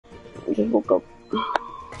just woke up.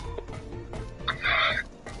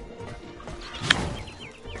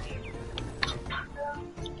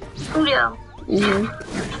 Studio.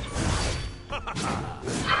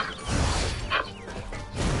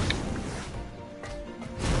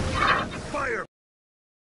 Fire!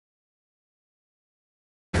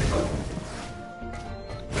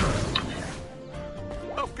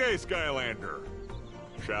 Okay, Skylander.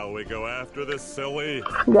 Shall we go after this silly,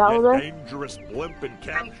 yet dangerous blimp and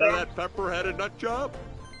capture that pepper-headed nutjob?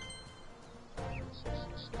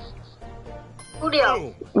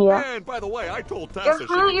 Studio. Yeah. And by the way, I told Tessa Just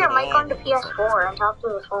move your mic onto with PS4 and talk to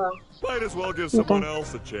the phone. Might as well give someone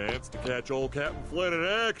else a chance to catch old Captain Flynn in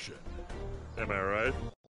action. Am I right?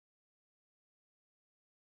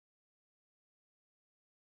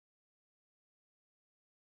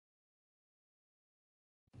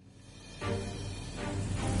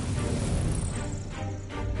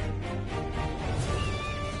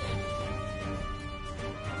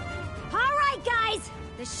 All right, guys!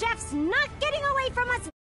 The chef's not getting away from us.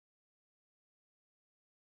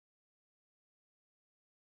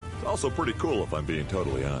 It's also pretty cool if I'm being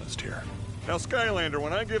totally honest here. Now, Skylander,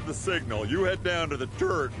 when I give the signal, you head down to the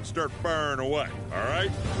turret and start firing away, all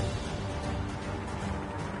right?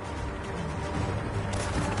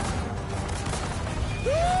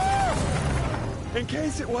 In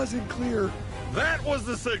case it wasn't clear, that was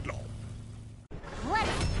the signal.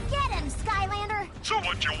 Let's get him, Skylander! So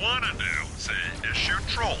what you want to do, see, is shoot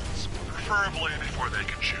trolls. Preferably before they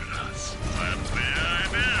can shoot us. That's the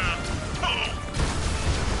idea. Oh!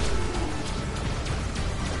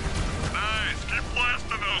 Nice, keep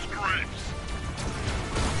blasting those creeps.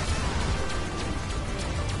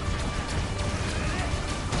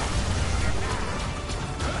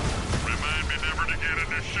 Remind me never to get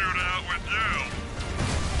in a shootout with you.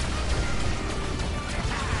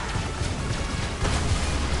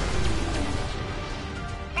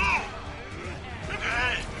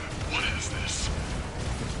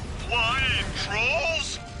 Flying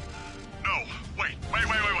trolls? No, wait.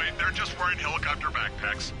 They're just wearing helicopter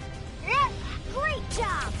backpacks. Woo! Great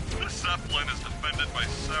job! The Zeppelin is defended by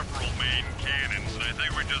several main cannons, and I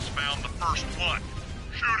think we just found the first one.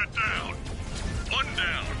 Shoot it down. One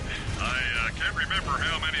down. I can't remember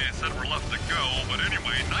how many I said were left to go, but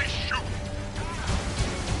anyway, nice shoot.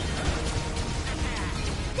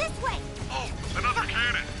 This way! Oh, another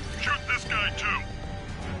cannon. Shoot this guy, too.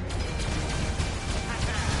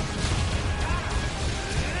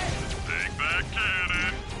 Take that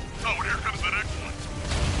cannon. Oh, and here comes the next one.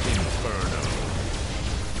 Inferno.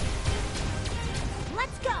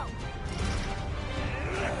 Let's go!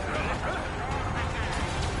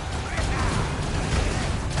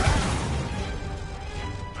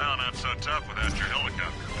 Well, not so tough without your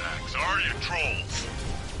helicopter packs, are you, trolls?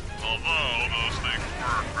 Although, those things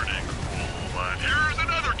were pretty cool. But here's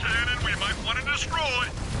another cannon we might want to destroy.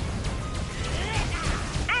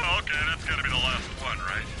 Oh, okay, that's gotta be the last one,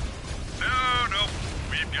 right? No,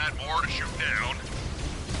 we've got more to shoot down.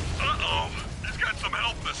 Uh-oh, he's got some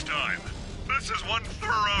help this time. This is one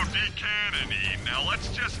thorough decannoning. Now let's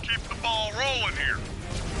just keep the ball rolling here.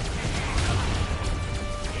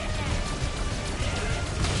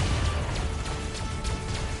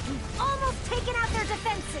 We've almost taken out their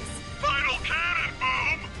defenses. Final cannon,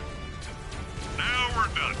 boom! Now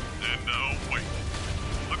we're done. And, wait.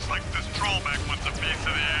 Looks like this trollback wants a piece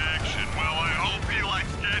of the action. Well, I hope he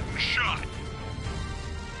likes getting shot.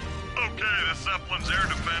 Okay, the Zeppelin's air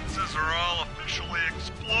defenses are all officially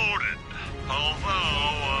exploded.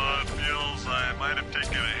 Although, it feels I might have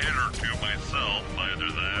taken a hit or two myself. Either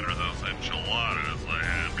that or those enchiladas I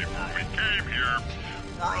had before we came here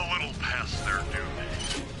were a little past their due.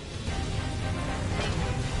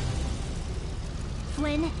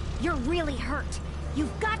 Flynn, you're really hurt.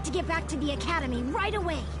 You've got to get back to the academy right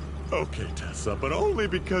away. Okay, Tessa, but only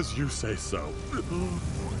because you say so.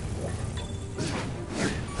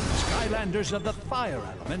 Skylanders of the fire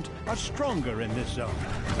element are stronger in this zone.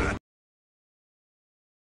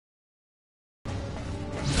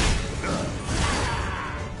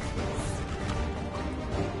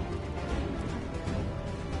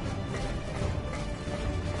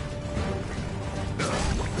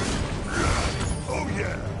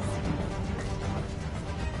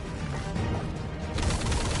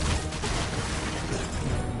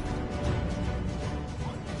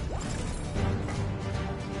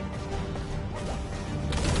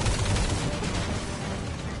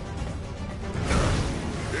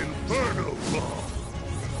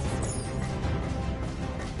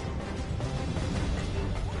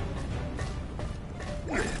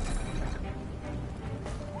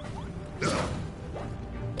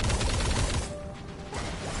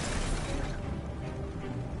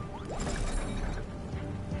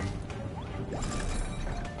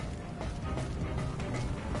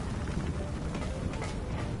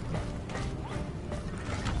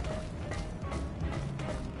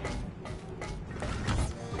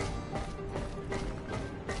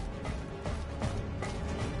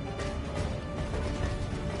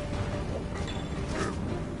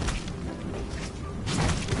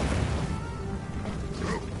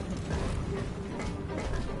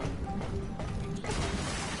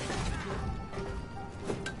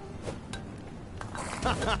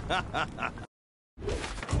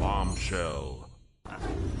 Bombshell.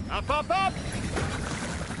 Up, up, up!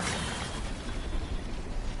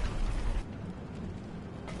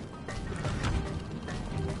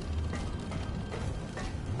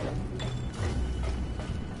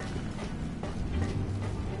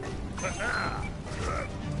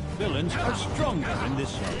 Villains are stronger in this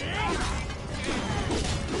zone.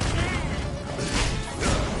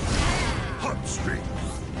 Hot streak.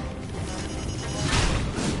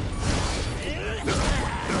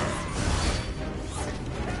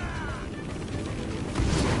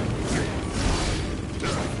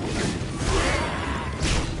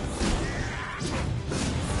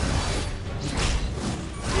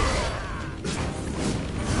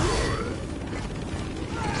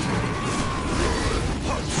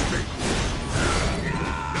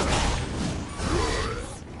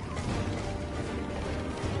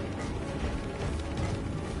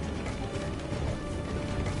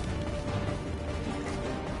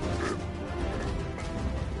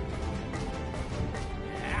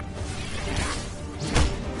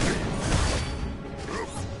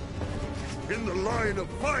 In the line of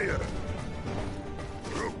fire!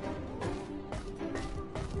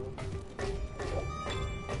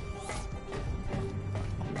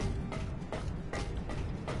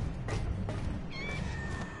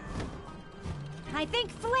 I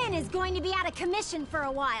think Flynn is going to be out of commission for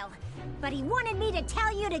a while. But he wanted me to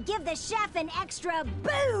tell you to give the chef an extra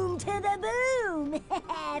boom to the boom!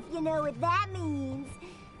 If you know what that means.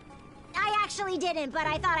 I actually didn't, but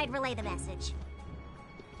I thought I'd relay the message.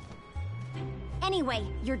 Anyway,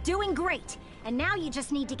 you're doing great. And now you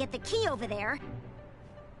just need to get the key over there.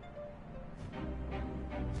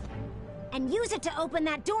 And use it to open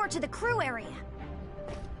that door to the crew area.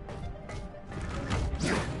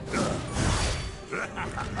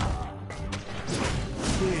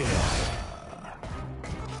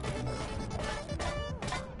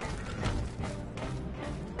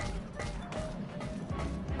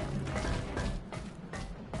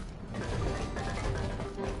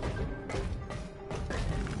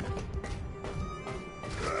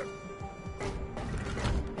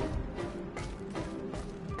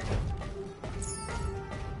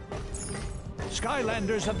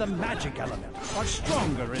 Skylanders of the magic element are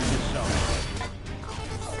stronger in this zone.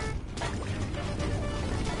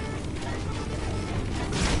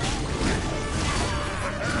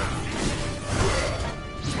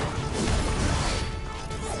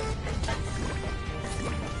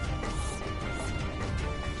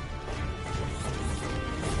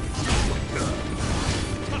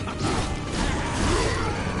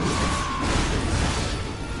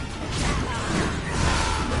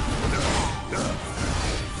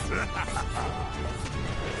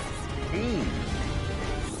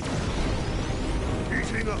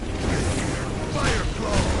 Heating up! Fire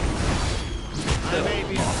claw!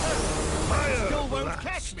 Fire! Still won't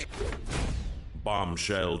catch me!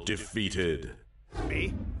 Bombshell defeated.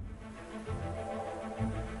 Me?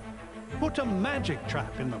 Put a magic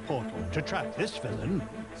trap in the portal to trap this villain.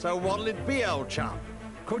 So what'll it be, old chap?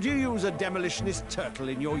 Could you use a demolitionist turtle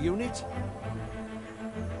in your unit?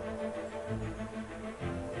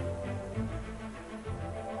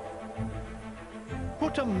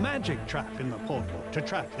 Put a magic trap in the portal to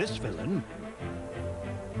trap this villain.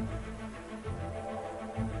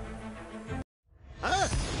 Huh?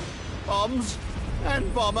 Bombs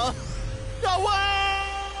and bomber. Away!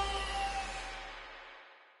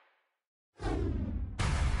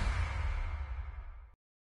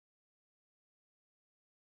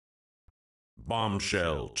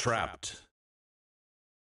 Bombshell trapped.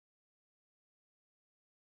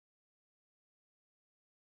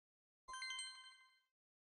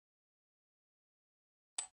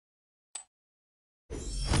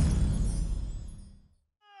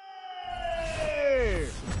 Hey!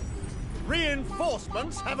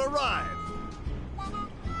 Reinforcements have arrived.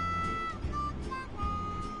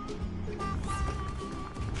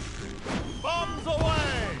 Bombs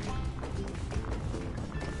away!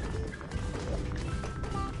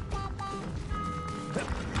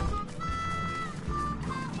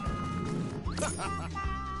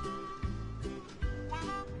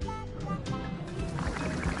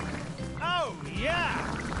 Oh,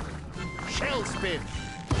 yeah! Shell spin!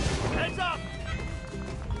 Heads up!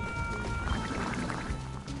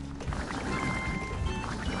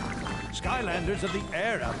 Skylanders of the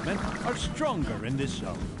air element are stronger in this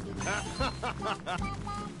zone.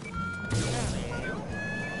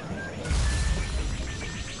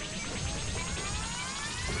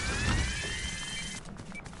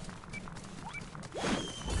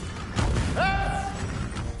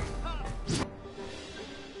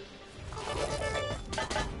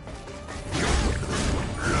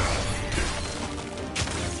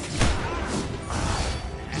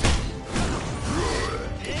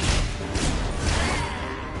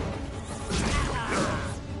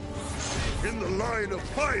 the line of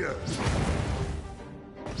fire!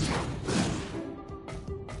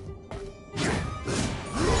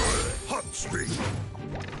 Hot speed!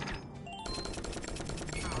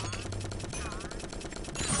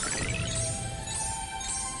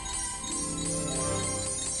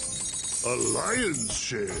 A lion's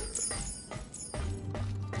share.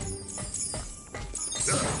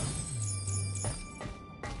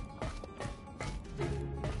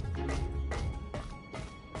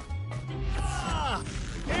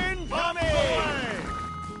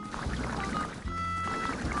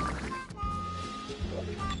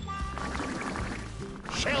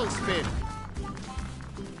 Shell spin.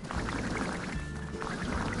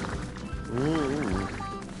 Ooh.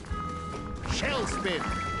 Shell spin.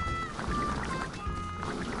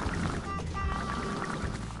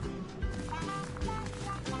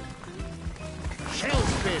 Shell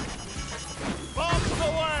spin. Bombs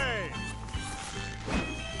away.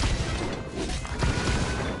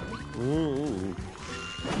 Ooh.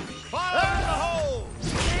 Fire in the hole.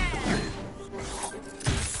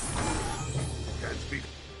 Can't be.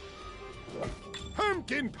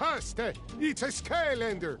 Pumpkin pasta! It's a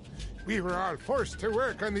Skylander! We were all forced to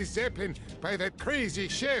work on this Zeppelin by that crazy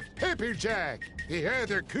chef Pepperjack. The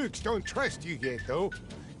other cooks don't trust you yet, though.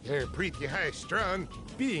 They're pretty high-strung,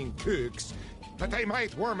 being cooks. But they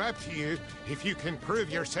might warm up to you if you can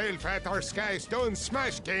prove yourself at our Sky Stone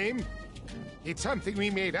Smash game. It's something we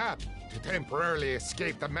made up to temporarily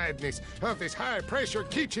escape the madness of this high-pressure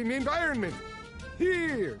kitchen environment.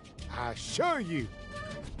 Here, I'll show you.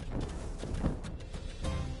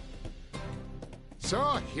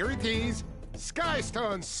 So, here it is,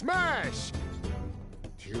 Skystone Smash!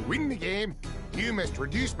 To win the game, you must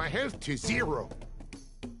reduce my health to 0.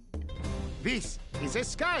 This is a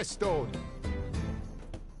Skystone.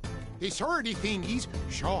 The swordy thingies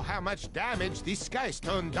show how much damage this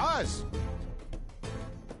Skystone does.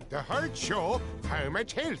 The hearts show how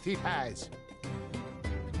much health it has.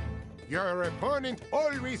 Your opponent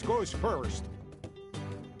always goes first.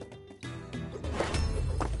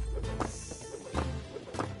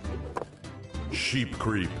 Sheep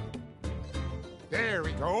creep. There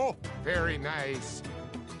we go. Very nice.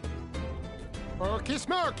 Okay,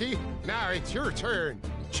 Smokey, now it's your turn.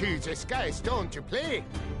 Choose a Sky Stone to play.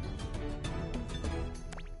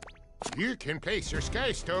 You can place your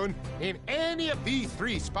Sky Stone in any of these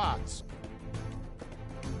 3 spots.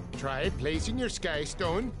 Try placing your Sky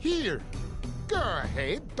Stone here. Go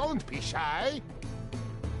ahead, don't be shy.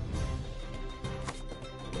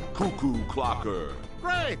 Cuckoo clocker.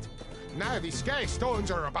 Great! Now the Sky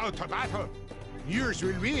Stones are about to battle. Yours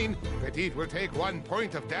will win, but it will take 1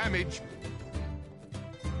 point of damage.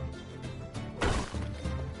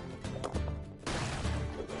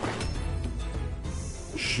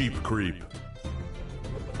 Sheep creep.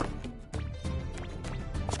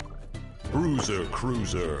 Bruiser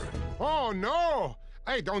cruiser. Oh no!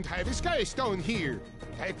 I don't have a Sky Stone here.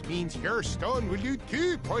 That means your stone will do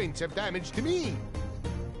 2 points of damage to me.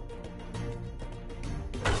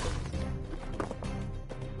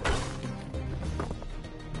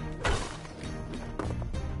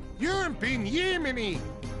 Yumpin' Yemeni!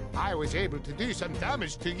 I was able to do some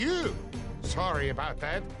damage to you. Sorry about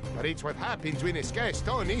that, but it's what happens when a Sky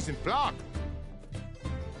Stone isn't blocked.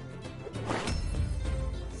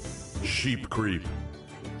 Sheep creep.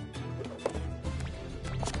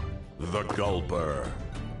 The gulper.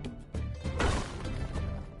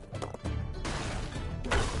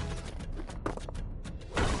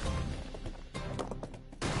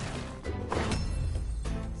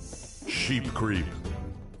 Sheep creep.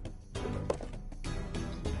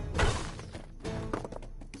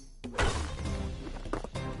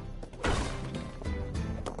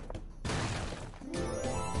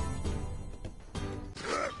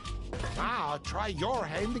 Now try your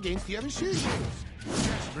hand against the other shoes.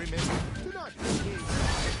 Just remember, do not engage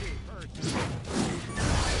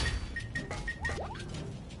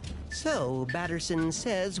So, Batterson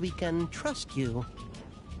says we can trust you.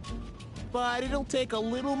 But it'll take a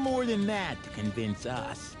little more than that to convince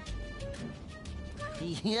us.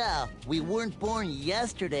 Yeah, we weren't born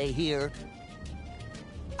yesterday here.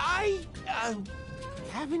 I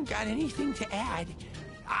haven't got anything to add.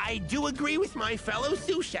 I do agree with my fellow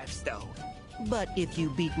sous chefs, though. But if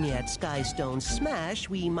you beat me at Skystone Smash,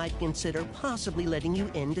 we might consider possibly letting you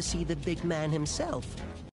in to see the big man himself.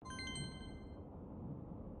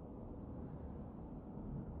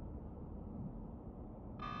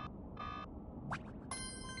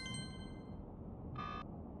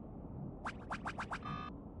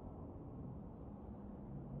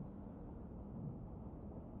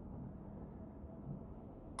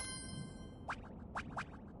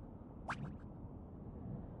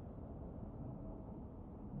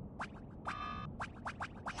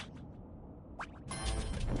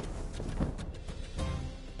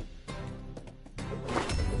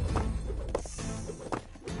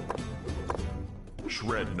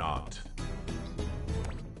 Shred not.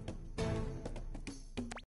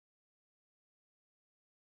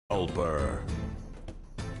 Ulper.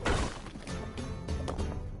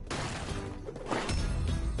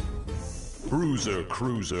 Bruiser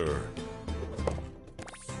Cruiser.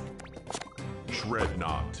 Shred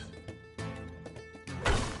not.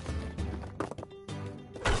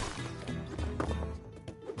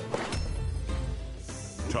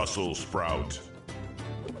 Tussle Sprout.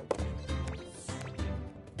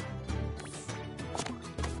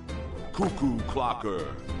 Cuckoo Clocker.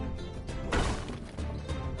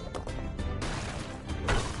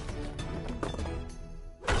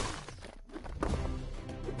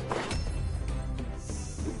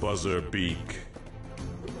 Buzzer Beak.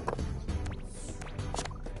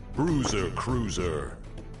 Bruiser Cruiser.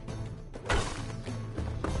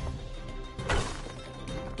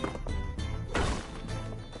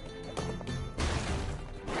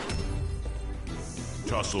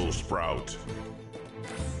 Tussle Sprout.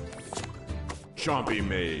 Chompy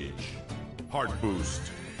Mage. Heart Boost.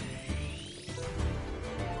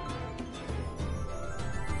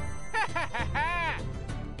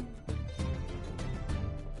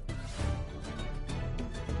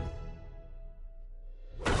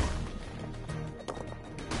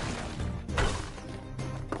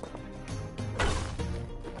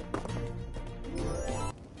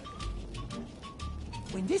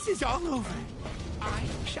 When this is all over, I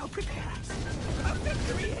shall prepare us a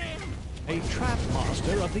victory hand. A trap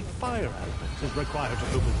master of the fire element is required to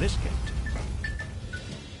open this gate.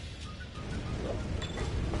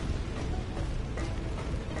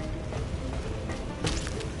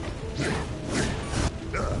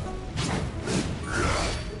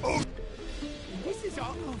 When this is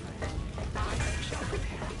all over, I shall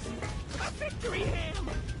prepare us a victory hand.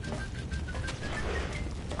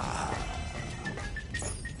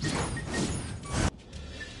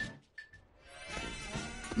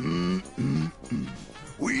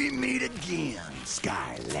 We meet again,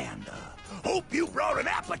 Skylander. Hope you brought an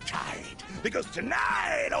appetite, because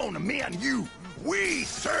tonight on the menu, we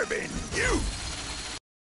serving you.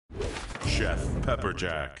 Chef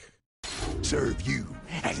Pepperjack. Serve you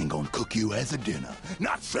as in gonna cook you as a dinner,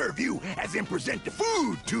 not serve you as in present the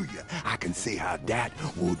food to you. I can see how that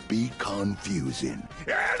would be confusing.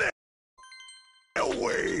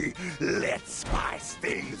 Anyway, let's spice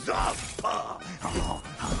things up.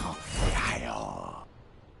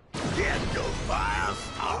 Get the fire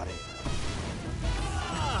started.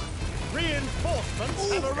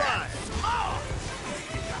 Reinforcements have arrived.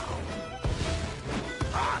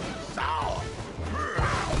 Hot and sour.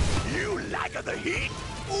 You like the heat?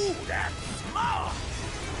 Ooh, that's smart.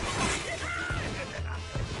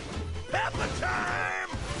 Pepper time.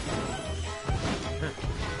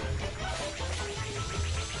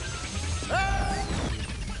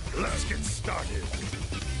 Let's get started.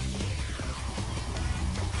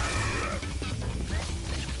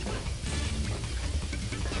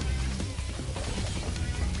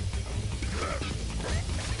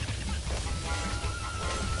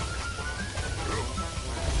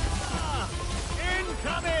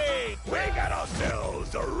 Incoming! We got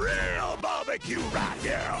ourselves a real barbecue right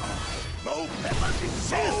here. More peppers and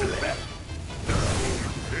sizzling.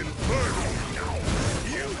 Inferno.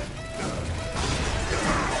 You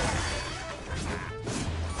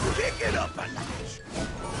kick it up a notch.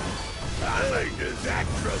 I think this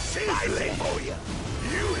extra sizzling for you.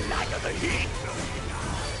 You like the heat?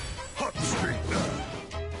 Hot street.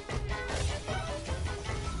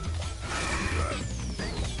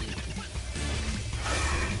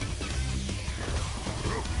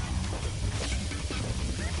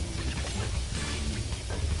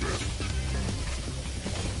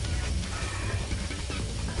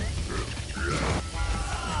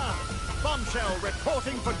 Bombshell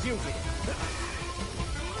reporting for duty.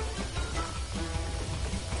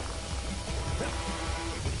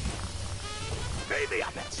 Maybe I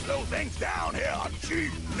better slow things down here.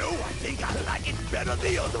 Gee, no, I think I like it better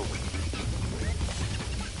the other way.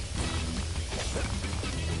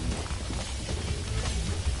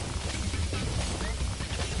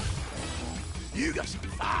 You got some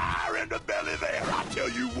fire in the belly there, I tell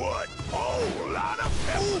you what. Whole lot of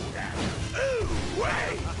pepper. Ooh,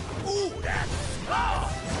 wait. Ooh, that's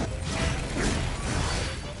smart.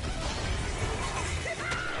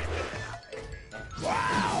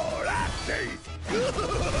 Wow, that tastes good.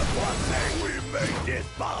 One thing, we make this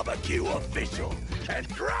barbecue official and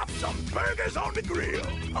drop some burgers on the grill.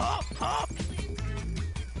 Up, up.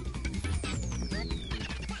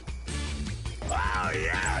 Oh,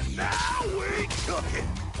 yeah, now we cooking.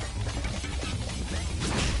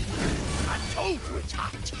 I told you it's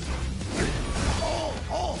hot. Oh,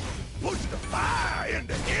 oh, push the fire in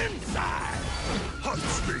the inside. Hot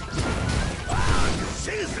streak. Ah,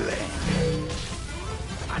 sizzling.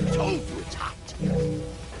 I told you it's hot.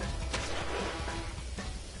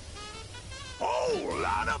 Whole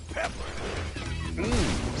lot of pepper.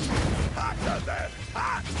 Hotter than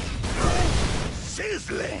hot.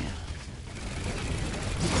 Sizzling.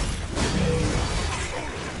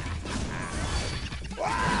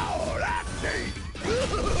 Wow, that tastes good.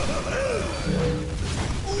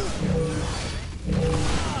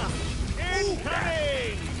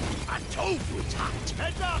 Incoming! I told you it's hot.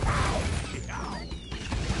 Heads up!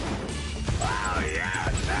 Oh,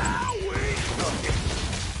 yeah, now we cook it.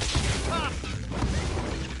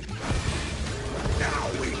 Now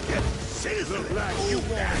we get sizzling. Look like you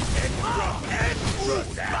want extra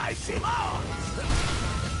spicy.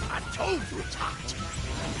 I told you it's hot.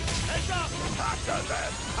 Heads up! Hotter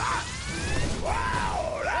than hot.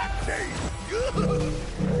 Wow, that tastes good.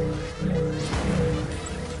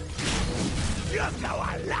 Just how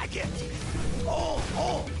I like it. Oh,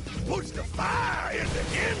 oh, push the fire in the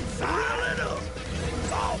inside. Grill it up.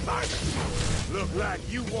 Oh, burn. Look like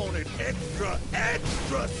you want it extra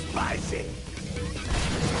spicy.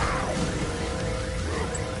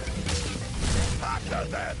 Hotter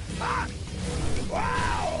than hot.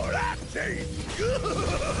 Wow, that tastes good.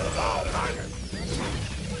 Oh, burn.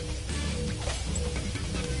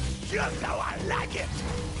 Just how I like it.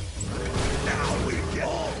 Now we get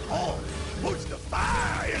push the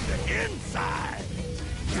fire in the inside.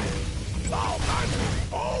 Oh, my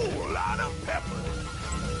whole lot of pepper.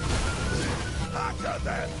 Hotter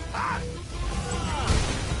than hot.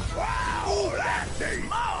 Wow, that tastes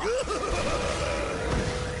good.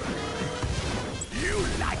 You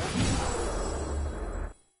like it?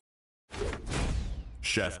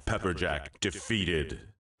 Chef Pepperjack defeated.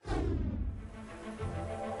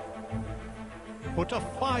 Put a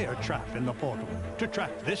fire trap in the portal to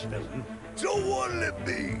track this villain. So what'll it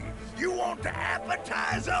be? You want the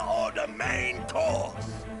appetizer or the main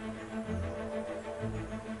course?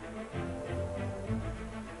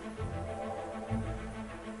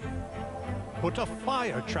 Put a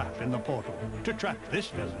fire trap in the portal to track this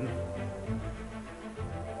villain.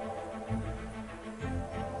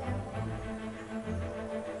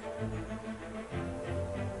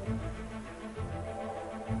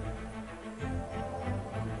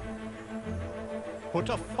 Put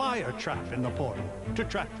a fire trap in the portal to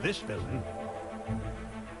track this villain.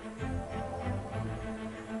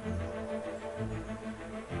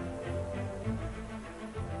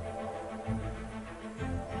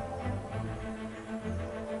 Put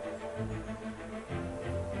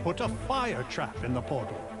a fire trap in the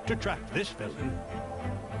portal to track this villain.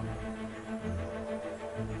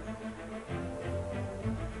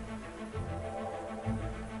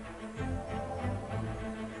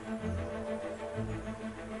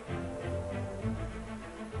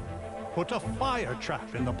 Put a fire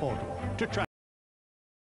trap in the portal to track.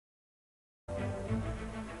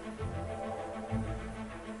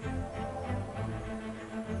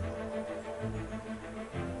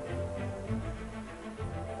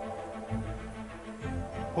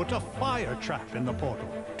 Put a fire trap in the portal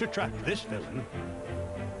to track this villain.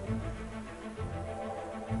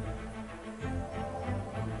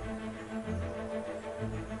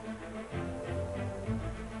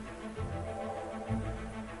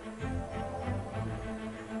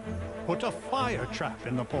 Put a fire trap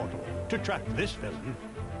in the portal to track this villain.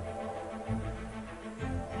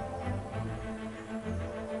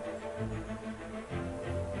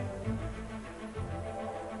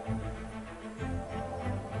 Put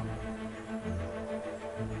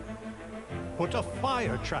a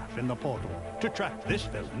fire trap in the portal to track this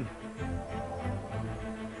villain.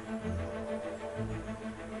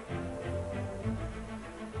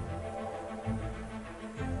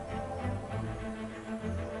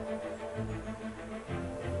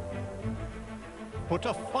 Put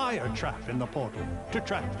a fire trap in the portal to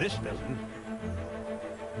track this villain.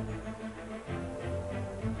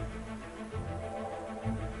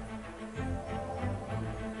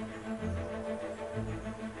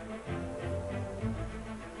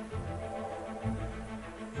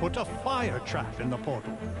 Put a fire trap in the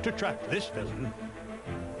portal to track this villain.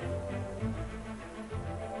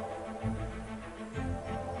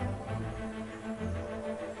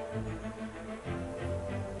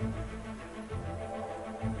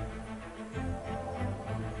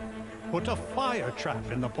 Put a fire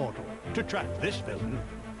trap in the portal to track this villain.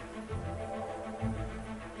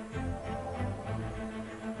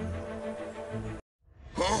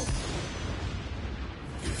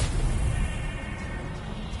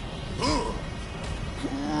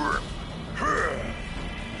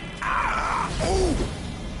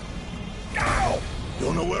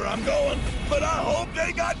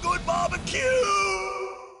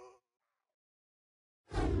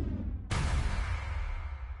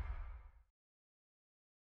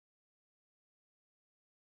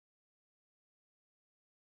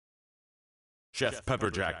 Chef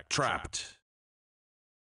Pepperjack trapped.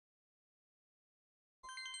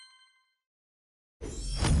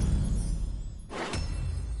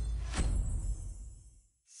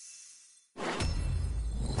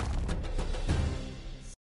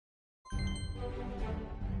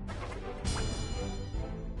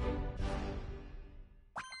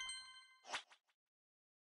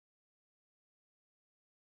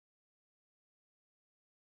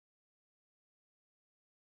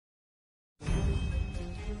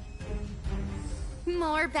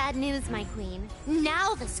 More bad news, my queen.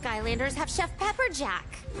 Now the Skylanders have Chef Pepperjack.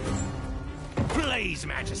 Please,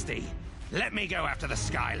 Majesty, let me go after the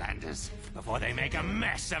Skylanders before they make a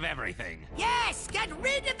mess of everything. Yes, get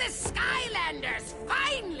rid of the Skylanders,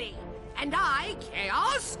 finally! And I,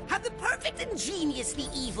 Chaos, have the perfect ingeniously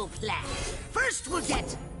evil plan. First we'll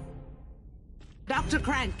get... Dr.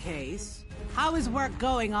 Crankcase, how is work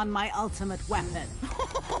going on my ultimate weapon?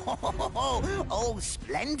 Oh,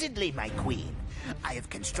 splendidly, my queen. I have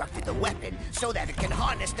constructed the weapon so that it can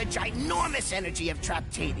harness the ginormous energy of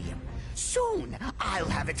Traptanium. Soon, I'll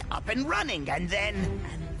have it up and running, and then...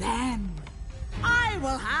 And then... I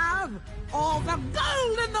will have all the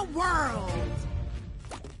gold in the world!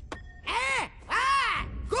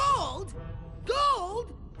 Gold?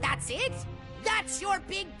 Gold? That's it? That's your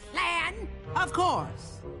big plan? Of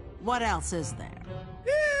course. What else is there?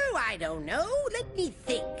 Ooh, I don't know. Let me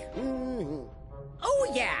think.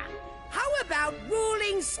 Oh, yeah. How about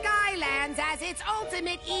ruling Skylands as its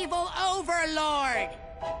ultimate evil overlord?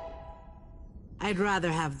 I'd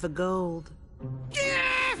rather have the gold.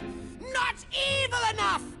 Not evil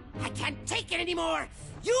enough! I can't take it anymore!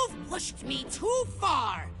 You've pushed me too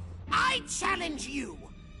far! I challenge you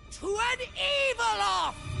to an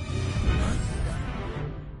evil-off!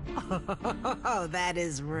 Oh, that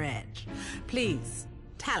is rich. Please,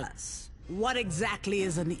 tell us, what exactly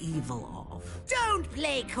is an evil-off? Don't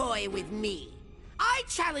play coy with me. I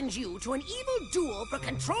challenge you to an evil duel for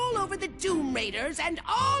control over the Doom Raiders and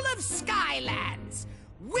all of Skylands.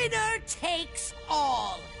 Winner takes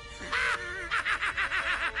all.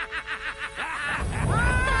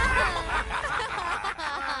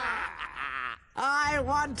 I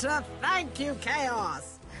want to thank you,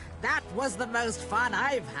 Chaos. That was the most fun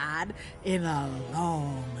I've had in a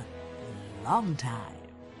long, long time.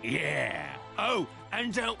 Yeah. Oh,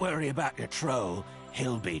 and don't worry about your troll.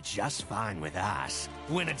 He'll be just fine with us.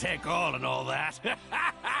 Winner take all and all that.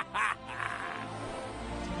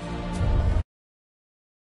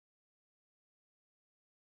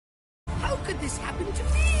 How could this happen to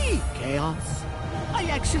me? Chaos? I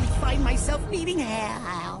actually find myself needing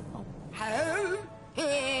help. Help?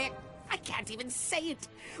 I can't even say it,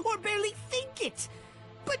 or barely think it.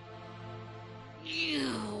 But...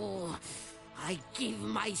 I give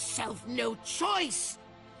myself no choice.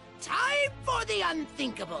 Time for the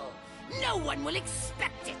unthinkable. No one will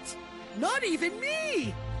expect it. Not even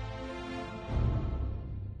me.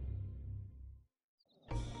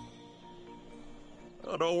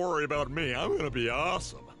 Oh, don't worry about me. I'm gonna be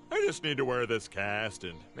awesome. I just need to wear this cast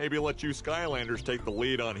and maybe let you Skylanders take the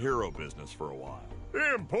lead on hero business for a while.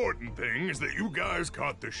 The important thing is that you guys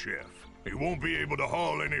caught the chef. He won't be able to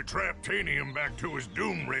haul any Traptanium back to his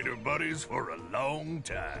Doom Raider buddies for a long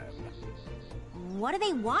time. What do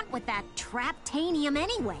they want with that Traptanium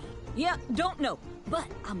anyway? Yeah, don't know. But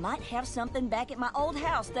I might have something back at my old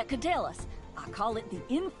house that could tell us. I call it the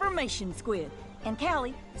Information Squid. And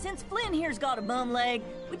Callie, since Flynn here's got a bum leg,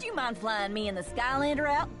 would you mind flying me and the Skylander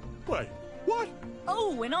out? Wait, what?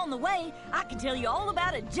 Oh, and on the way, I can tell you all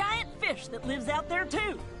about a giant fish that lives out there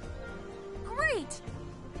too. Great!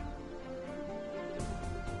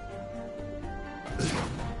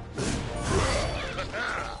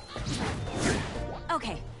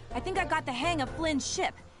 Okay, I think I got the hang of Flynn's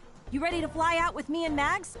ship. You ready to fly out with me and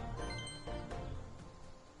Mags?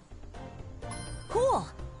 Cool!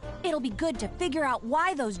 It'll be good to figure out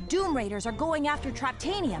why those Doom Raiders are going after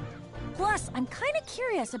Traptanium. Plus, I'm kind of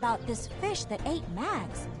curious about this fish that ate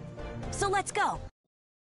Mags. So let's go!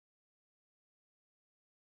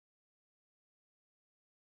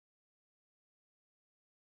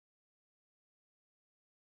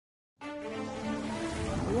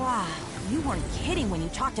 Wow, you weren't kidding when you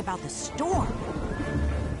talked about the storm.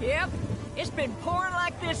 Yep, it's been pouring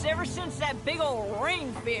like this ever since that big old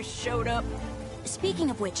rainfish showed up. Speaking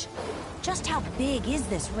of which, just how big is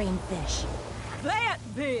this rainfish? That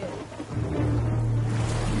big!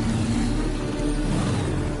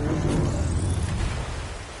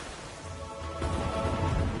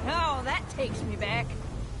 Oh, that takes me back.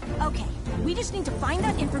 Okay, we just need to find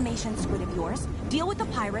that information squid of yours, deal with the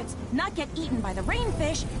pirates, not get eaten by the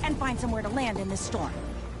rainfish, and find somewhere to land in this storm.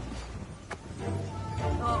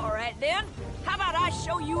 All right, then. How about I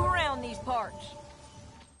show you around these parts?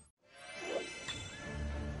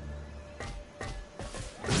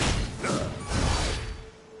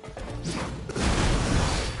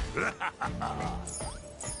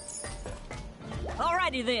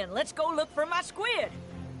 Alrighty then, let's go look for my squid.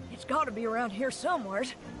 It's gotta be around here somewhere.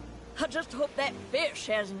 I just hope that fish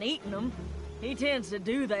hasn't eaten them. He tends to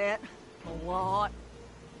do that a lot.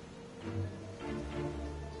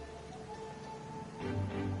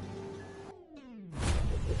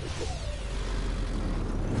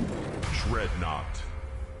 Dreadnought.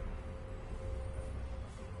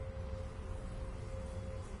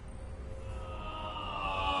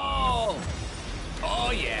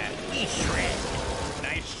 Oh yeah, he shred.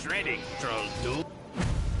 Nice shredding, troll dude.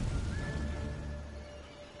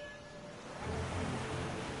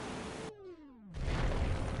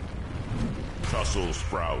 Tussle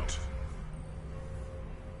Sprout.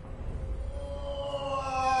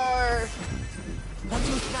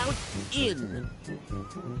 Tussle Sprout in.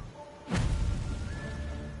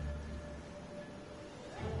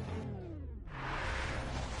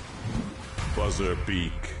 Buzzer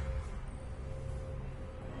Beak.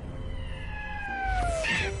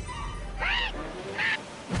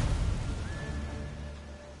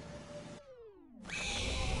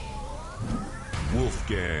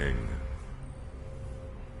 Wolfgang.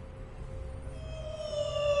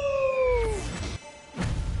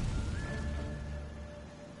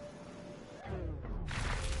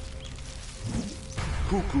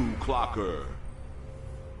 Cuckoo Clocker.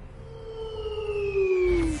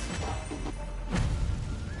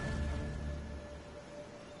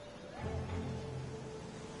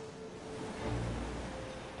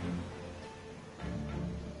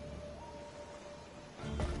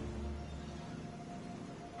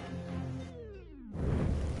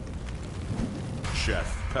 Chef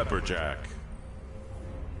Pepperjack.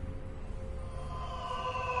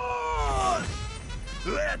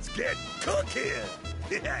 Let's get cooking!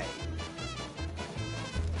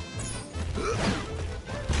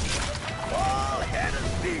 All head of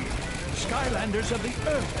steam! Skylanders of the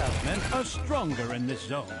Earth element are stronger in this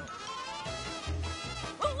zone.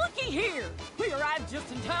 Well, looky here! We arrived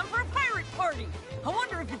just in time for a pirate party! I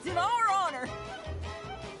wonder if it's in our honor!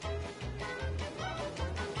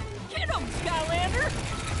 Get 'em, Skylander!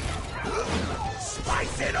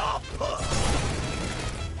 Spice it up!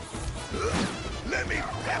 Let me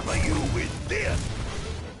pepper you with this!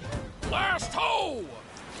 Last hoe!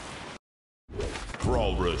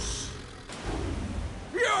 Brawlrus.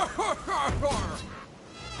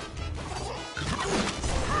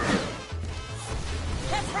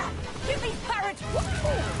 That's right! Give these pirates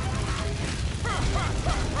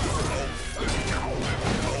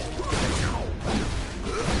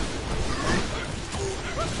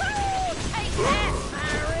Take that,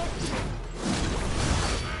 pirate!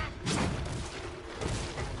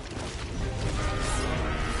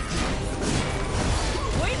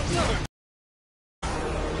 Way to go!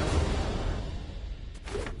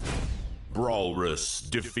 Brawlrus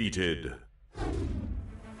defeated.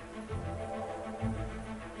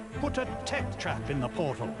 Put a tech trap in the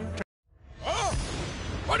portal. Huh?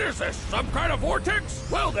 What is this? Some kind of vortex?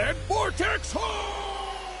 Well then, vortex ho!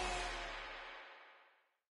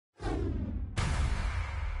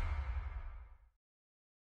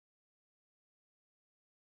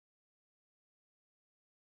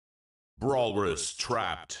 Brawlrus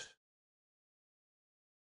trapped.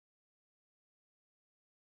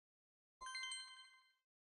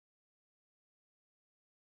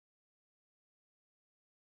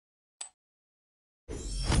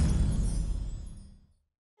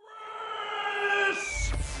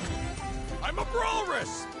 I'm a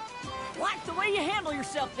Brawlrus! Like the way you handle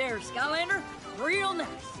yourself there, Skylander. Real nice.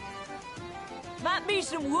 Might be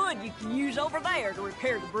some wood you can use over there to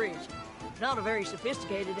repair the bridge. Not a very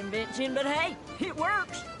sophisticated invention, but hey, it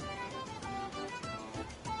works.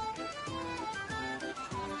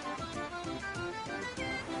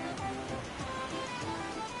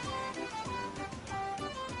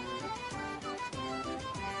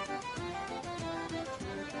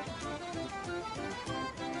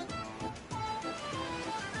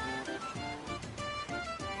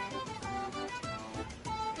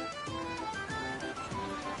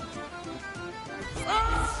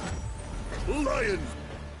 Lion!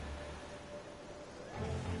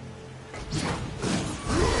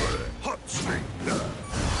 Hot streak!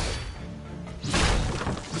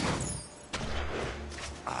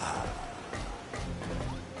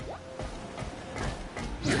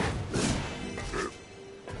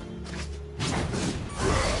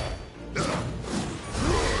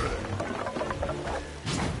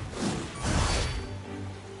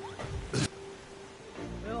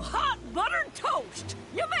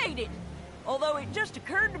 just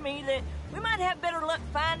occurred to me that we might have better luck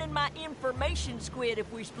finding my information squid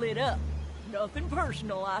if we split up. Nothing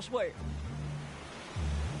personal, I swear.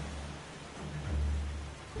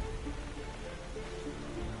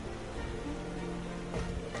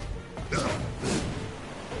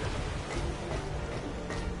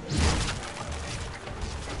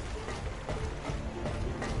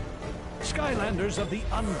 Skylanders of the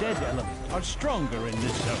undead element are stronger in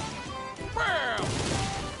this zone. Bam!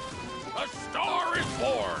 A star is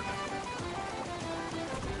born!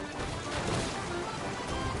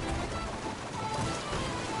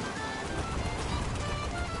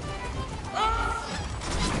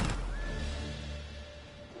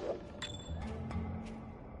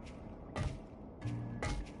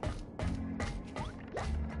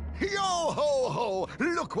 Yo-ho-ho!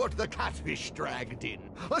 Look what the catfish dragged in.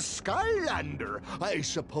 A Skylander. I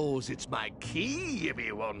suppose it's my key you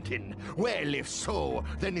be wanting. Well, if so,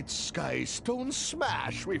 then it's Sky Stone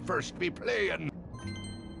Smash we first be playing.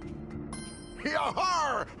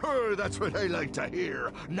 Yahar! That's what I like to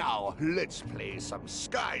hear. Now, let's play some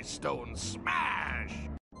Sky Stone Smash!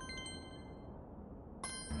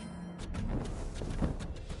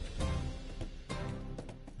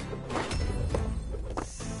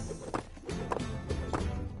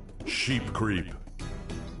 Sheep Creep.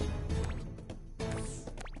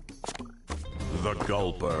 The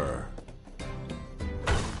Gulper.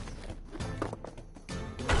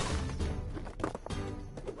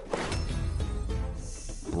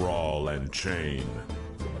 Brawl and Chain.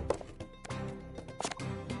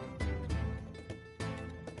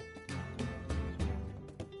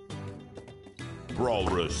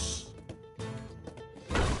 Brawlrus.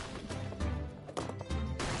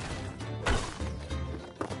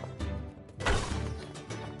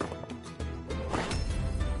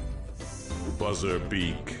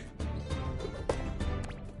 Buzzerbeak.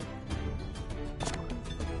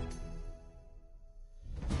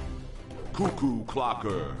 Cuckoo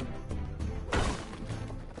Clocker.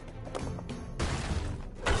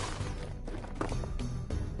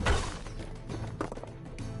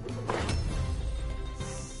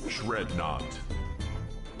 Shredknot.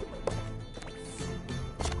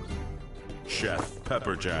 Chef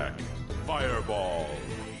Pepperjack. Fireball.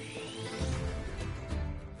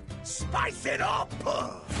 Spice it up!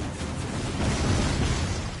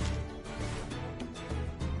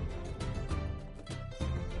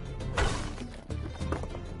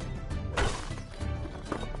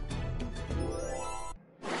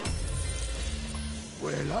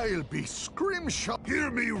 Well, I'll be scrimshaw.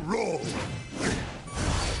 Hear me roar!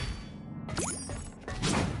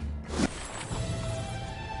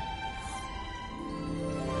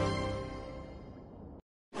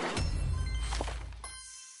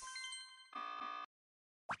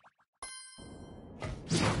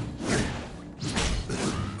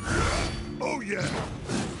 Oh yeah!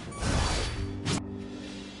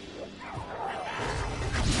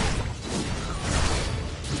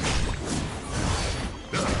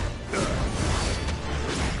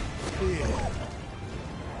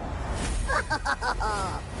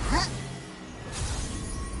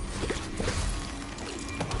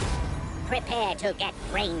 Prepare to get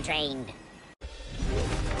brain drained.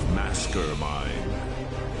 Mastermind.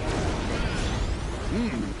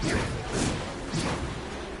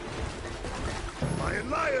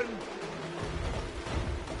 Lion!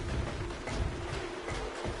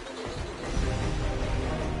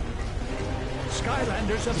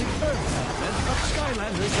 Skylanders of the Earth element of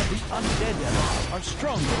Skylanders of the undead element are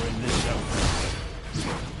stronger in this zone.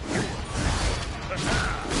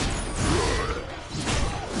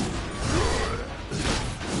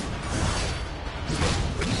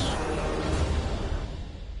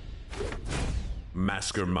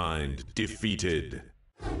 Mastermind defeated.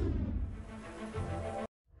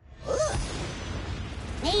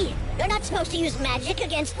 Hey, you're not supposed to use magic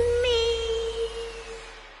against me!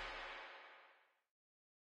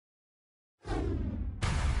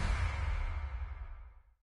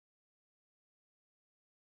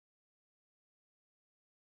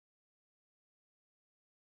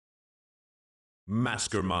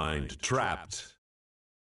 Mastermind trapped.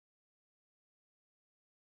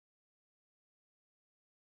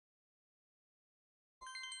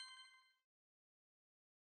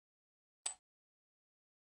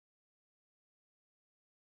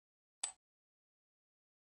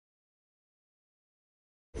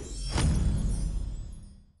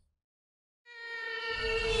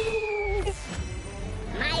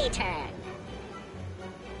 My turn.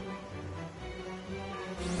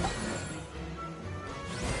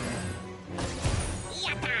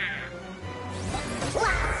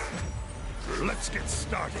 Let's get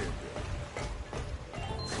started.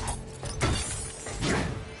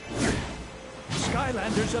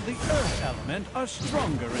 Skylanders of the Earth element are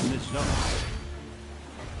stronger in this zone.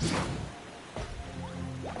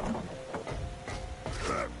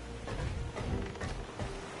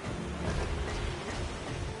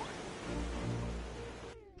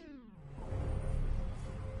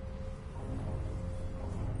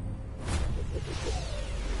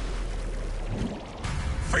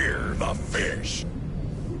 Fear the fish!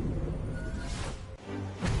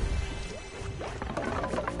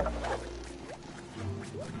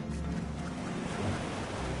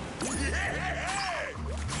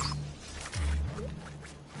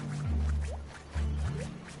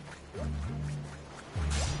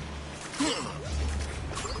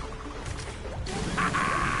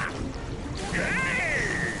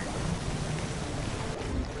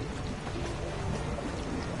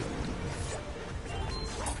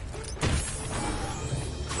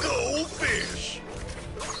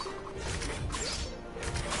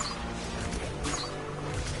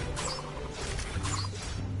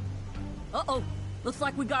 Uh-oh. Looks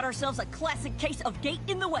like we got ourselves a classic case of gate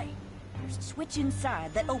in the way. There's a switch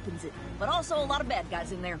inside that opens it, but also a lot of bad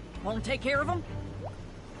guys in there. Want to take care of them?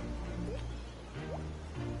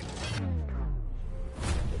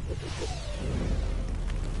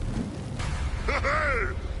 Hey!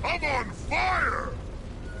 I'm on fire!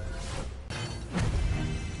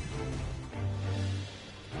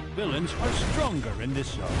 Villains are stronger in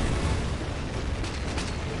this zone.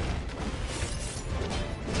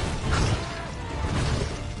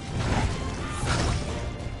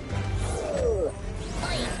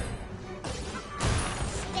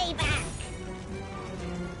 Stay back!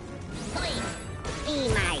 Please, be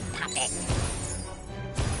my puppet.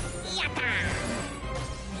 Yatta!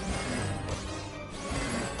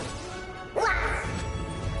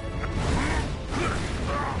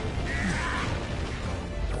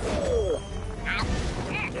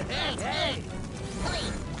 Hey!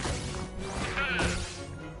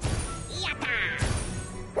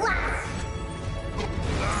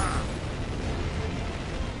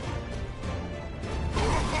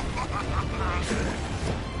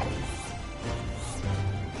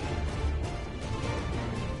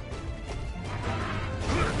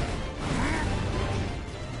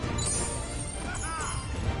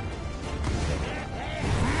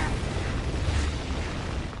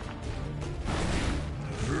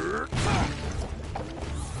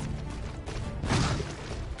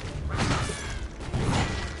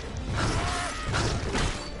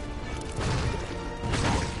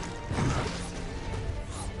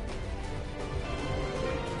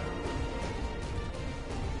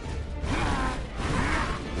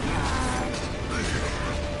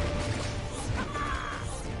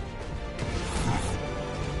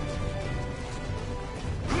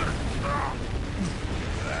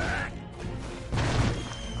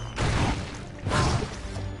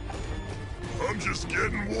 I'm just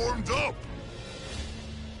getting warmed up.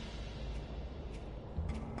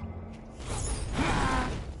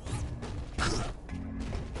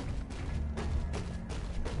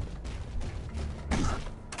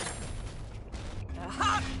 A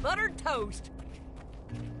hot buttered toast.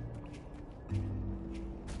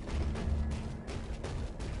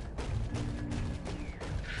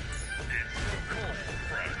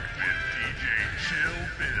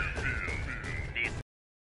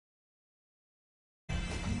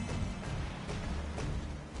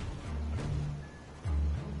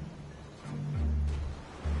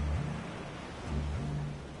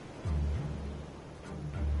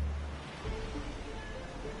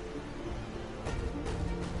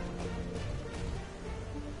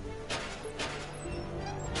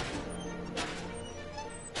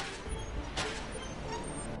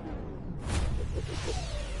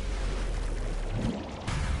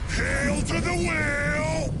 Hail to the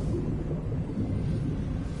whale!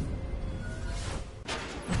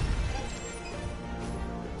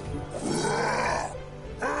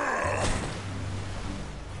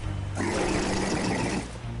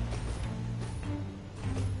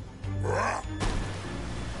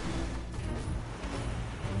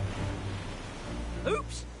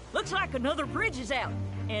 Oops! Looks like another bridge is out,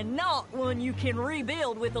 and not one you can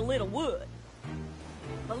rebuild with a little wood.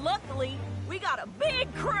 But luckily, we got a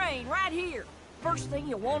big crane right here. First thing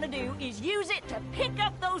you want to do is use it to pick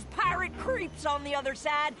up those pirate creeps on the other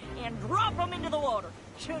side and drop them into the water.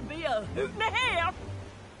 Should be a hoot and a half.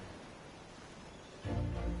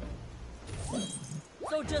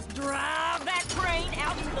 So just drive that crane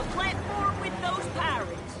out to the platform with those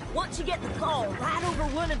pirates. Once you get the claw right over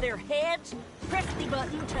one of their heads, press the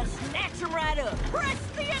button to snatch them right up. Press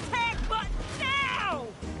the attack button now!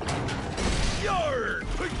 Yarr!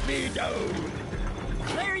 Put me down!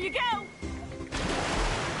 There you go!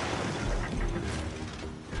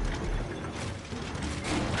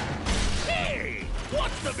 Hey!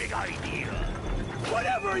 What's the big idea?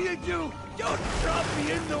 Whatever you do, don't drop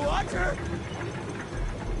me in the water!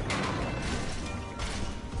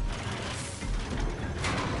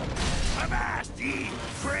 Avast ye,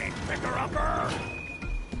 train picker-upper!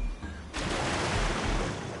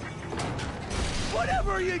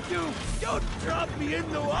 Whatever you do, don't drop me in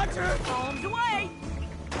the water! Arms away!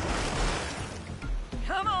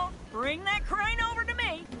 Come on, bring that crane over to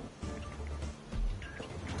me.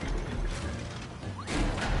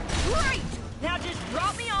 Great! Now just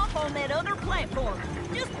drop me off on that other platform.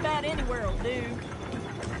 Just about anywhere will do.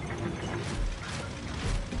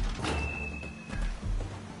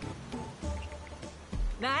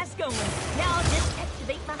 Nice going. Now I'll just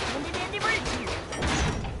activate my handy-dandy bridge here.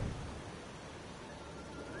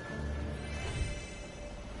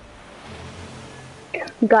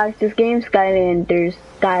 Guys, this game Skylanders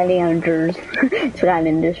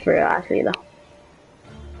for Ashley though.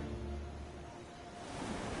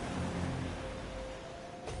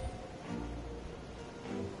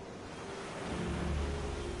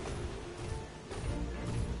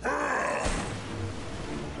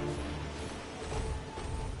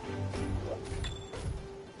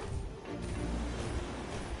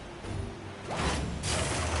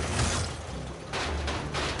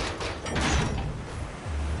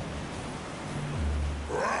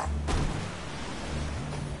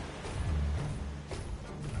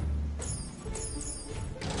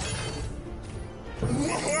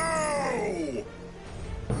 Whoa!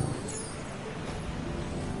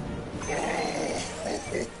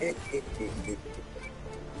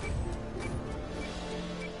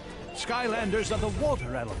 Skylanders of the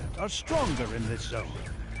water element are stronger in this zone.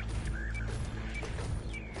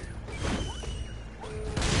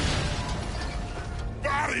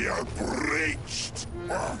 Barrier breached!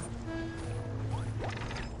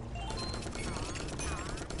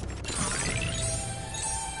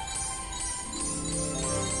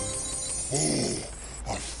 Oh,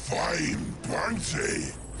 a fine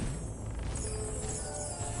bounty!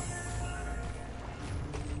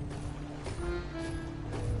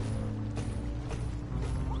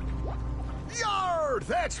 Yar!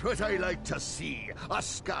 That's what I like to see. A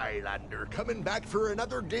Skylander coming back for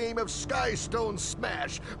another game of Skystone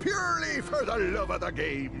Smash, purely for the love of the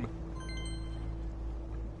game.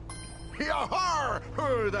 Yahar!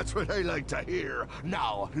 Oh, that's what I like to hear.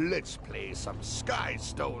 Now, let's play some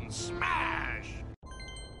Skystone Smash!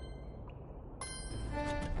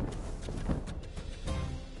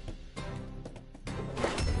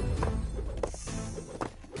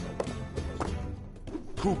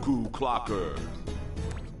 Cuckoo Clocker.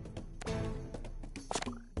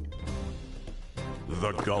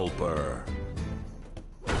 The Gulper.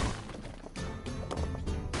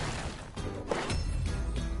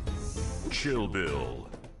 Chill Bill.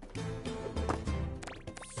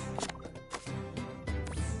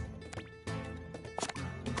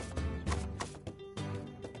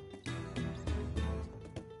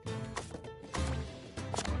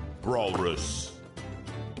 Brawlrus.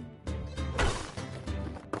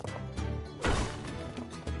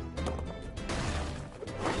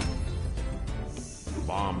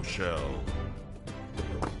 Bombshell.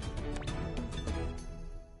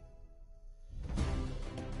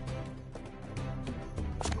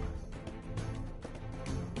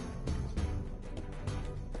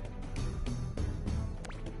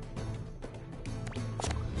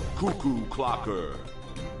 Cuckoo Clocker.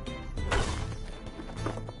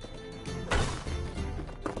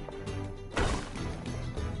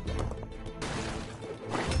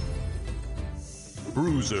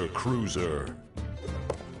 Bruiser Cruiser.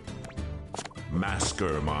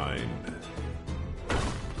 Mastermind.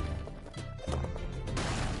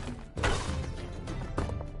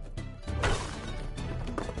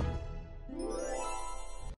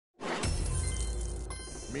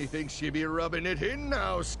 Methinks you be rubbing it in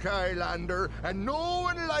now, Skylander, and no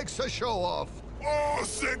one likes a show-off. Oh,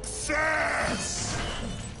 success!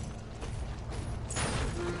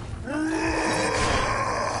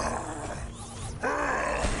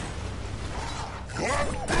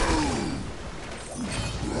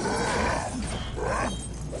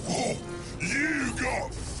 You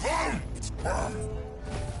got thumped!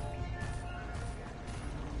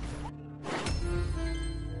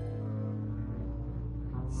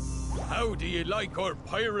 How do you like our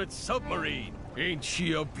pirate submarine? Ain't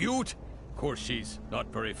she a beaut? Of course she's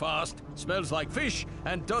not very fast, smells like fish,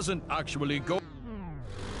 and doesn't actually go...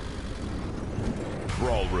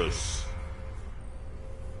 Brawlrus.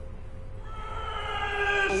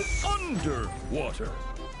 underwater.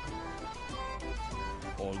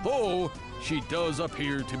 although she does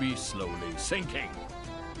appear to be slowly sinking.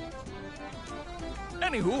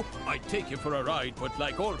 Anywho, I'd take you for a ride, but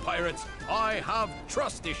like all pirates, I have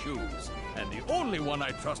trust issues. And the only one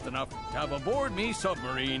I trust enough to have aboard me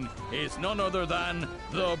submarine is none other than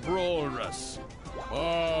the Brawlrus.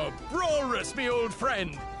 Oh, Brawlrus, me old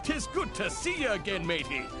friend. 'Tis good to see you again,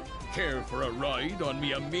 matey. Care for a ride on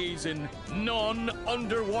me amazing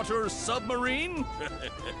non-underwater submarine?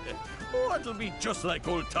 Oh, it'll be just like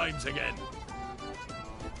old times again.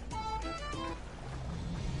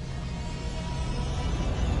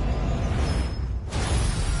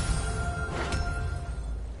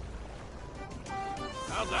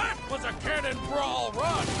 Now that was a cannon brawl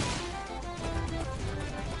run!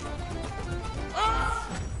 Ah!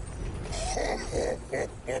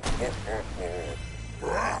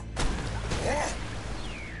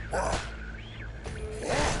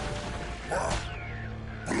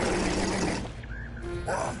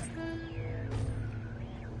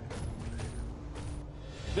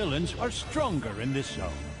 Villains are stronger in this zone.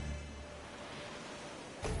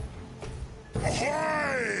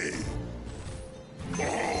 Ahoy!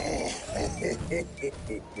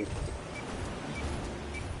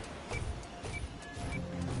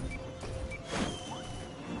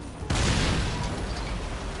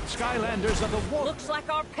 Skylanders of the water. Looks like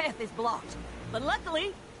our path is blocked. But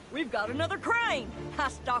luckily, we've got another crane. I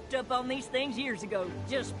stocked up on these things years ago.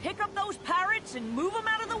 Just pick up those pirates and move them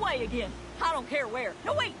out of the way again. I don't care where.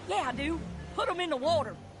 No, wait, yeah, I do. Put them in the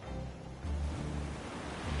water.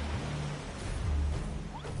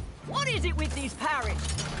 What is it with these pirates?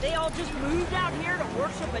 They all just moved out here to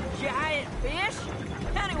worship a giant fish?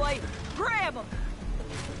 Anyway, grab them.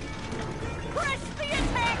 Press the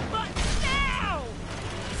attack button now!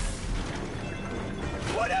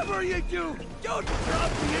 Whatever you do, don't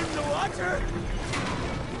drop me in the water!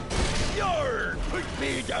 You're put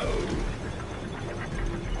me down!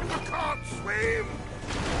 I can't swim!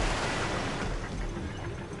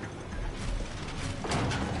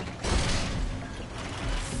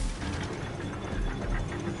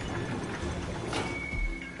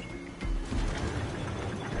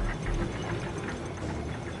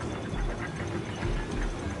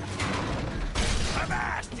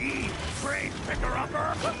 Train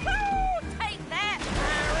picker-upper! Woohoo! Take that,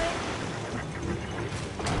 pirate!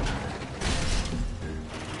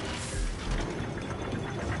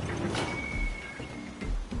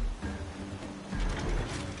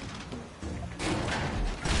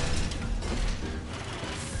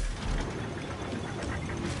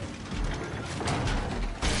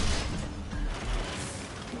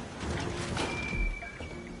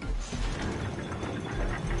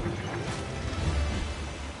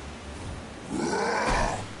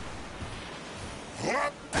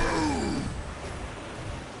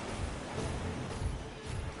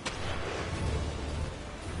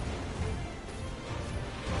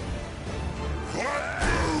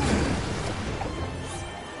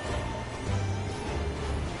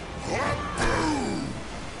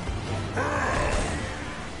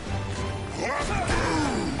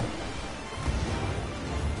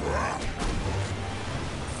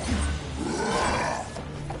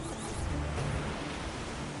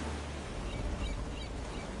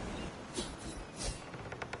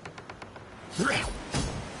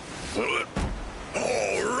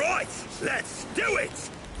 All right, let's do it!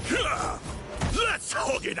 Let's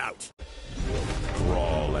hug it out!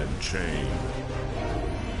 Brawl and chain.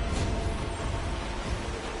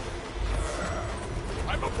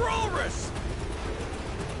 I'm a Brawlrus!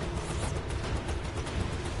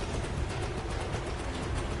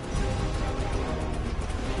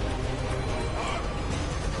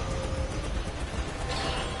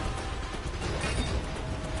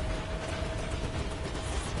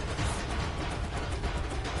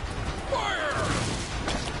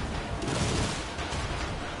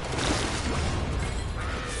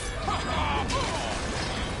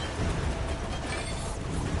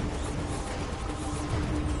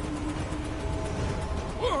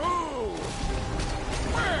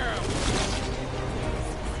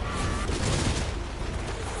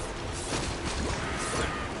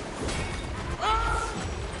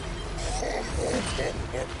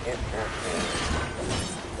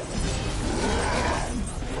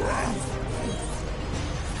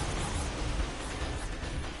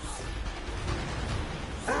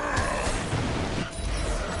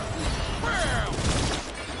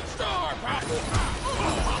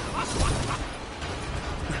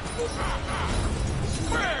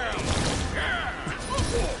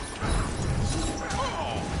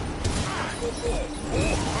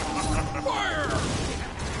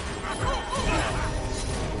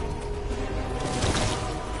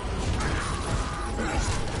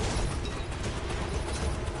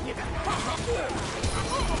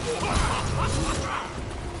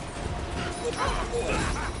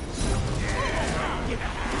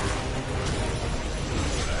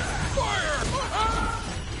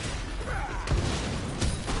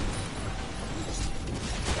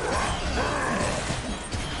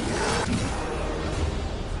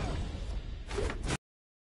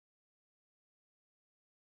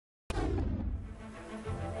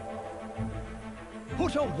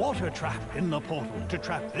 Put a water trap in the portal to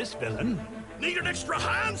trap this villain. Need an extra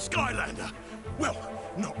hand, Skylander? Well,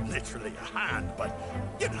 not literally a hand, but,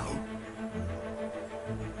 you know.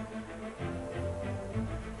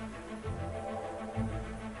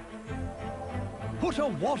 Put a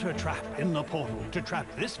water trap in the portal to trap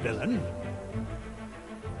this villain.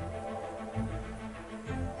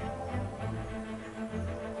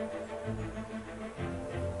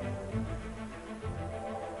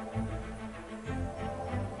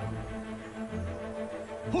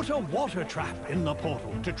 Put a water trap in the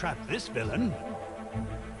portal to trap this villain.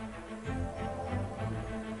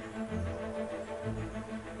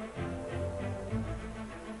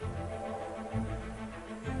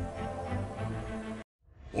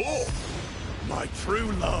 Oh, my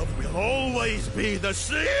true love will always be the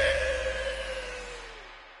sea.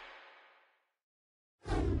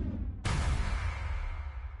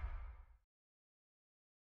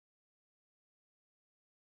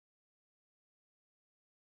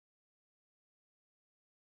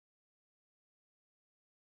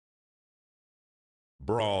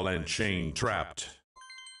 Brawl and chain trapped.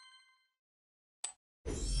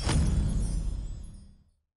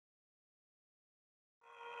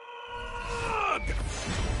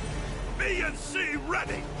 B and C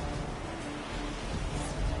ready.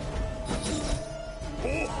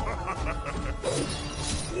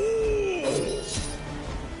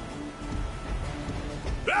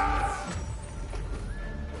 Ah!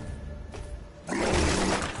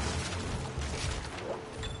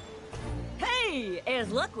 Hey,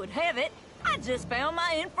 as luck would have it, I just found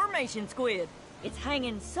my information squid. It's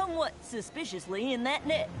hanging somewhat suspiciously in that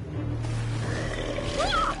net.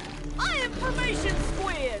 Ah! My information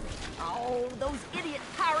squid! Oh, those idiot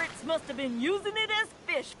pirates must have been using it as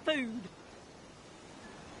fish food.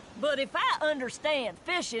 But if I understand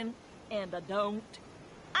fishing, and I don't,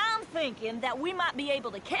 I'm thinking that we might be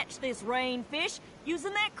able to catch this rainfish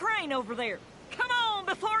using that crane over there. Come on,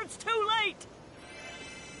 before it's too late!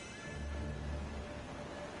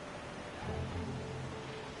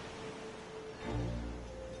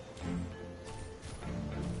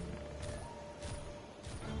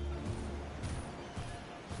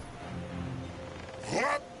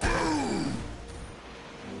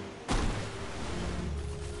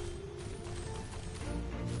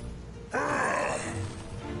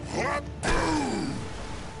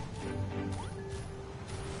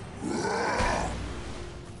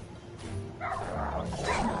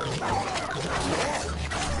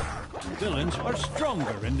 Villains are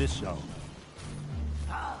stronger in this zone.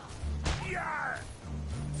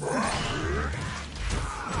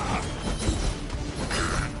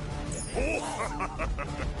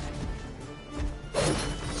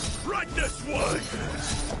 Right this way!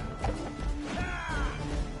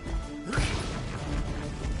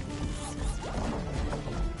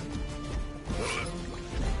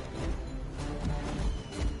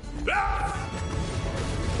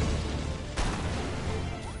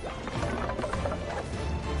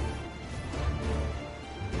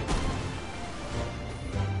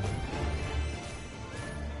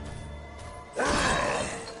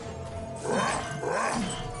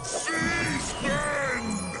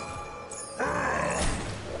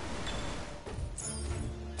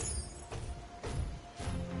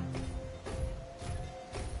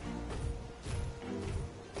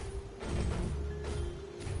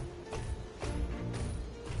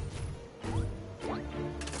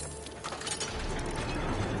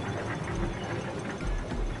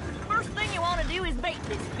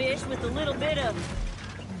 This fish with a little bit of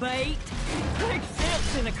bait makes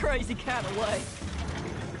sense in a crazy kind of way.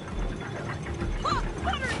 Hot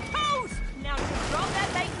buttered toast! Now just throw that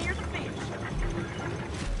bait near the fish.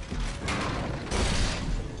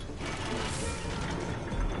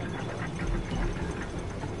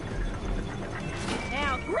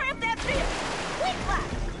 Now grab that fish! Quick like!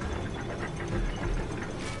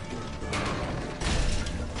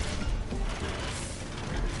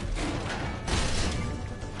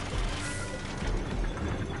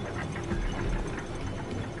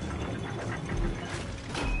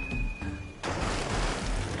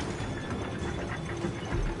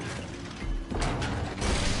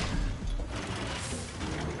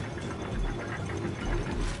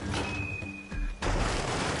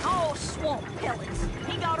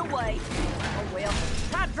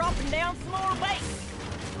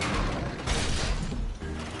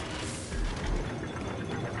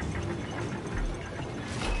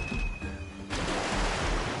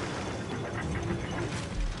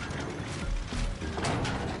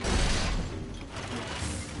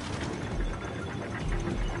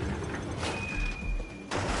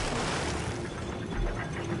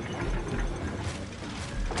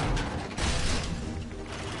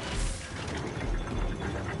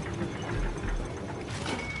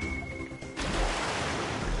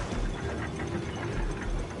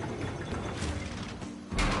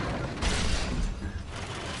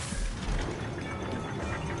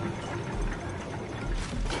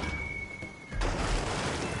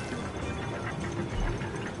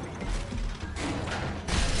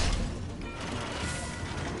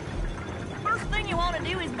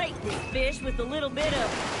 gotta do is bait this fish with a little bit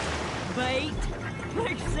of bait.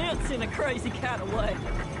 Makes sense in a crazy kind of way.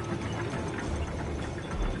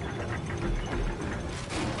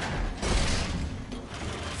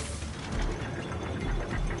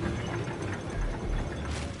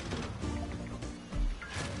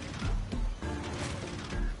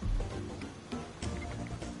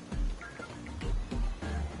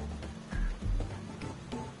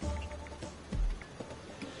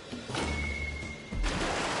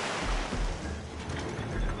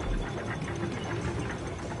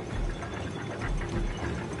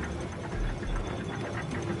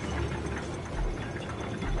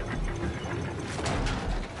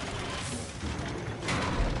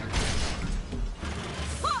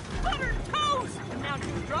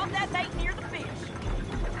 Drop that bait near the fish.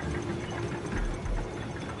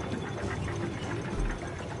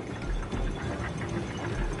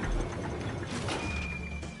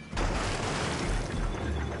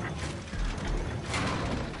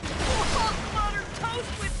 Hot buttered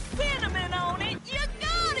toast with cinnamon on it. You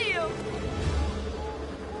got him!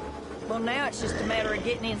 Well, now it's just a matter of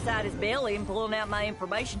getting inside his belly and pulling out my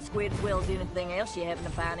information squid as well as anything else you happen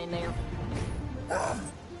to find in there.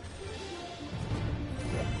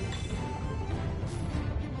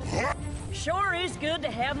 Sure is good to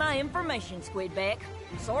have my information squid back.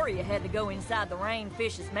 Sorry you had to go inside the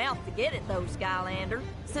rainfish's mouth to get it, though, Skylander.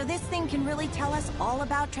 So this thing can really tell us all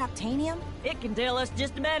about Traptanium? It can tell us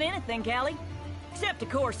just about anything, Callie. Except, of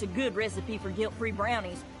course, a good recipe for guilt-free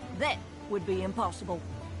brownies. That would be impossible.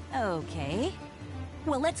 Okay.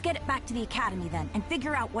 Well, let's get it back to the Academy then, and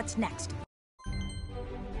figure out what's next.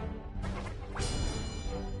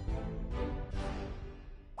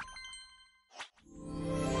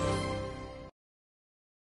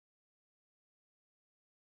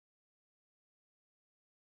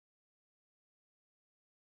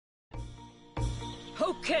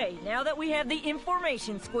 Okay, now that we have the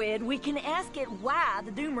information squid, we can ask it why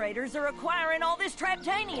the Doom Raiders are acquiring all this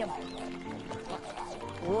Traptanium.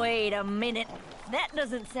 Wait a minute. That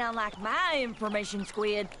doesn't sound like my information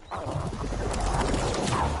squid.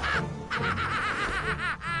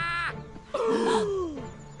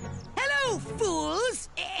 Hello, fools!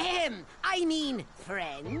 I mean,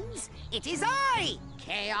 friends. It is I,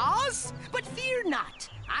 Chaos. But fear not.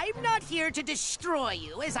 I'm not here to destroy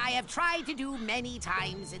you, as I have tried to do many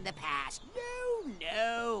times in the past. No,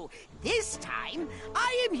 no. This time,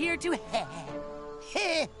 I am here to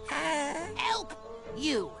help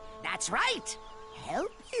you. That's right.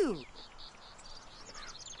 Help you.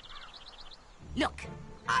 Look,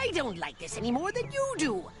 I don't like this any more than you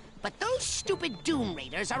do. But those stupid Doom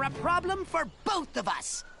Raiders are a problem for both of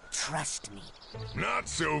us. Trust me. Not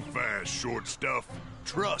so fast, short stuff.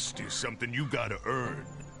 Trust is something you gotta earn.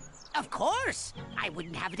 Of course! I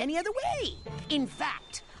wouldn't have it any other way. In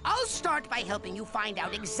fact, I'll start by helping you find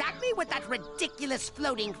out exactly what that ridiculous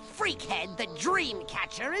floating freakhead, the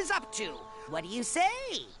Dreamcatcher, is up to. What do you say?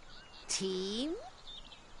 Team?